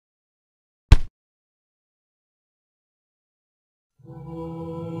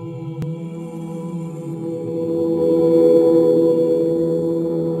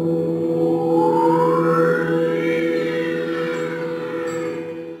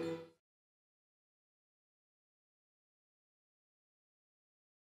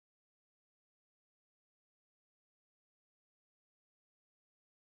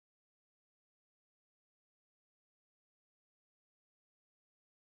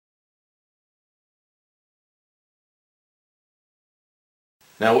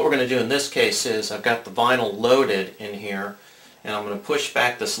Now what we're going to do in this case is I've got the vinyl loaded in here, and I'm going to push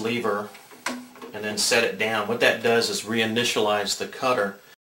back this lever and then set it down. What that does is reinitialize the cutter.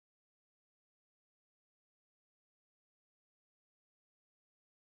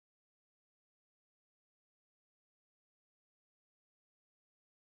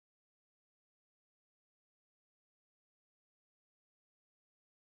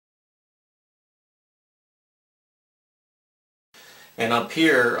 And up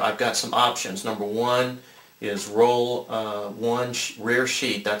here I've got some options. Number one is roll one rear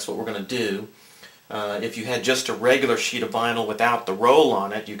sheet. That's what we're going to do. If you had just a regular sheet of vinyl without the roll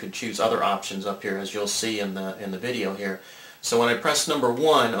on it, you could choose other options up here, as you'll see in the video here. So when I press number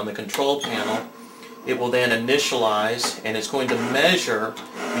 1 on the control panel, it will then initialize, and it's going to measure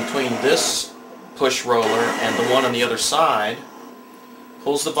between this push roller and the one on the other side,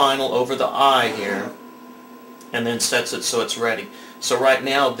 pulls the vinyl over the eye here, and then sets it so it's ready. So right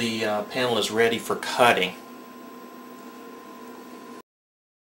now the panel is ready for cutting.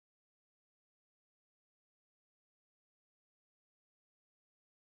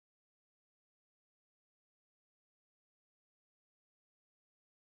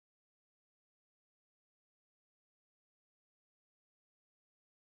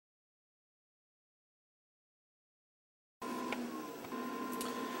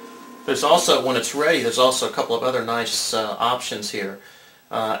 There's also, when it's ready, there's also a couple of other nice options here.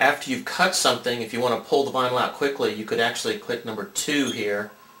 After you've cut something, if you want to pull the vinyl out quickly, you could actually click number 2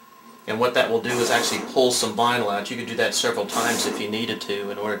 here, and what that will do is actually pull some vinyl out. You could do that several times if you needed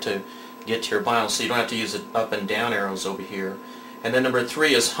to in order to get to your vinyl, so you don't have to use the up and down arrows over here. And then number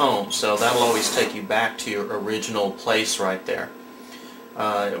 3 is home, so that'll always take you back to your original place right there.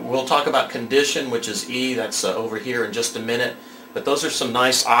 We'll talk about condition, which is E, that's over here in just a minute. But those are some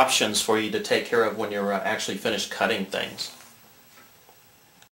nice options for you to take care of when you're actually finished cutting things.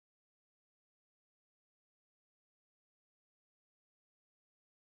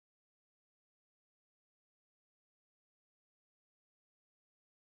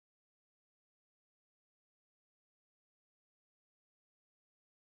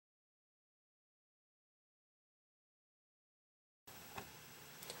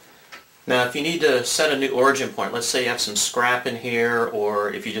 Now if you need to set a new origin point, let's say you have some scrap in here,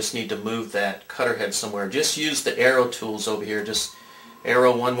 or if you just need to move that cutter head somewhere, just use the arrow tools over here. Just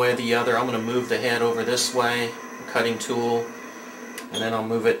arrow one way or the other. I'm going to move the head over this way, cutting tool, and then I'll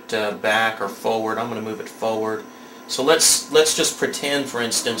move it back or forward. I'm going to move it forward. So let's just pretend, for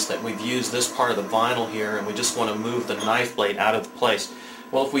instance, that we've used this part of the vinyl here and we just want to move the knife blade out of place.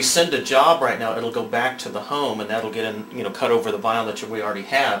 Well, if we send a job right now, it'll go back to the home, and that'll get in, cut over the vinyl that we already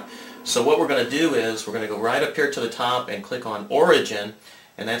have. So what we're going to do is we're going to go right up here to the top and click on Origin,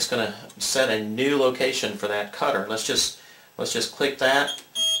 and that's going to set a new location for that cutter. Let's just click that.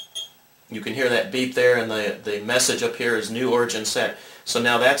 You can hear that beep there, and the message up here is New Origin Set. So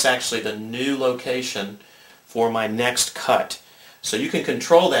now that's actually the new location for my next cut. So you can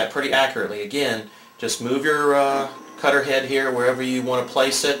control that pretty accurately. Again, just move your cutter head here wherever you want to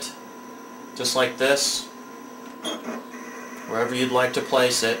place it, just like this. Wherever you'd like to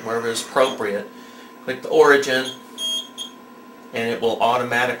place it, wherever is appropriate. Click the origin, and it will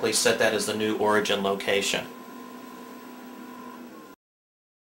automatically set that as the new origin location.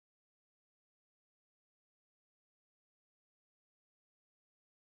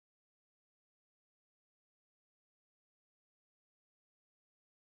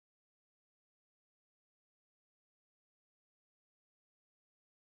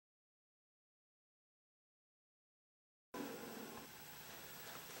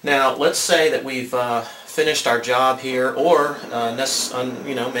 Now, let's say that we've finished our job here, or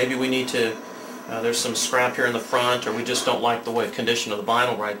maybe we need to. There's some scrap here in the front, or we just don't like the condition of the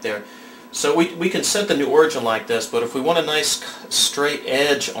vinyl right there. So we can set the new origin like this. But if we want a nice straight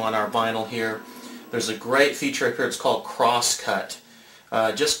edge on our vinyl here, there's a great feature up here. It's called Crosscut.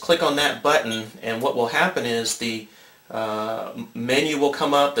 Just click on that button, and what will happen is the menu will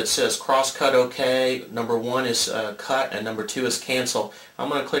come up that says Crosscut OK. Number 1 is cut, and number 2 is cancel. I'm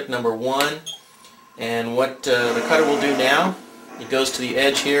going to click number 1, and what the cutter will do now, it goes to the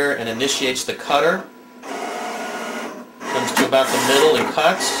edge here and initiates the cutter. Comes to a about the middle and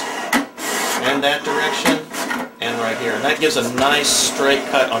cuts, and that direction, and right here. And that gives a nice straight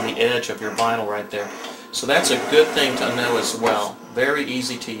cut on the edge of your vinyl right there. So that's a good thing to know as well. Very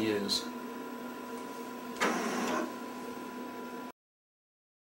easy to use.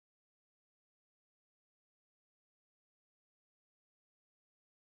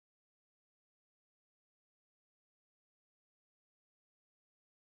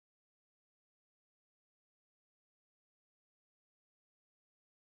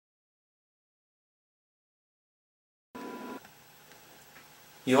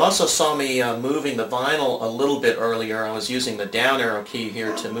 You also saw me moving the vinyl a little bit earlier. I was using the down arrow key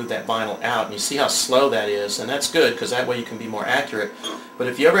here to move that vinyl out, and you see how slow that is, and that's good because that way you can be more accurate. But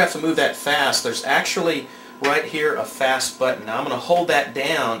if you ever have to move that fast, there's actually right here a fast button. Now I'm going to hold that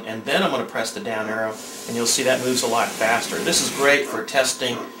down, and then I'm going to press the down arrow, and you'll see that moves a lot faster. This is great for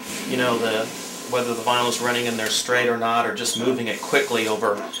testing, you know, whether the vinyl is running in there straight or not, or just moving it quickly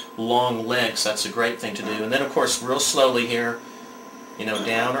over long lengths. That's a great thing to do. And then of course real slowly here, you know,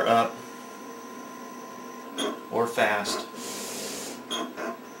 down or up or fast.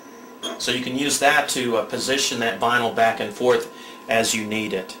 So you can use that to position that vinyl back and forth as you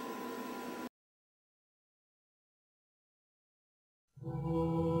need it.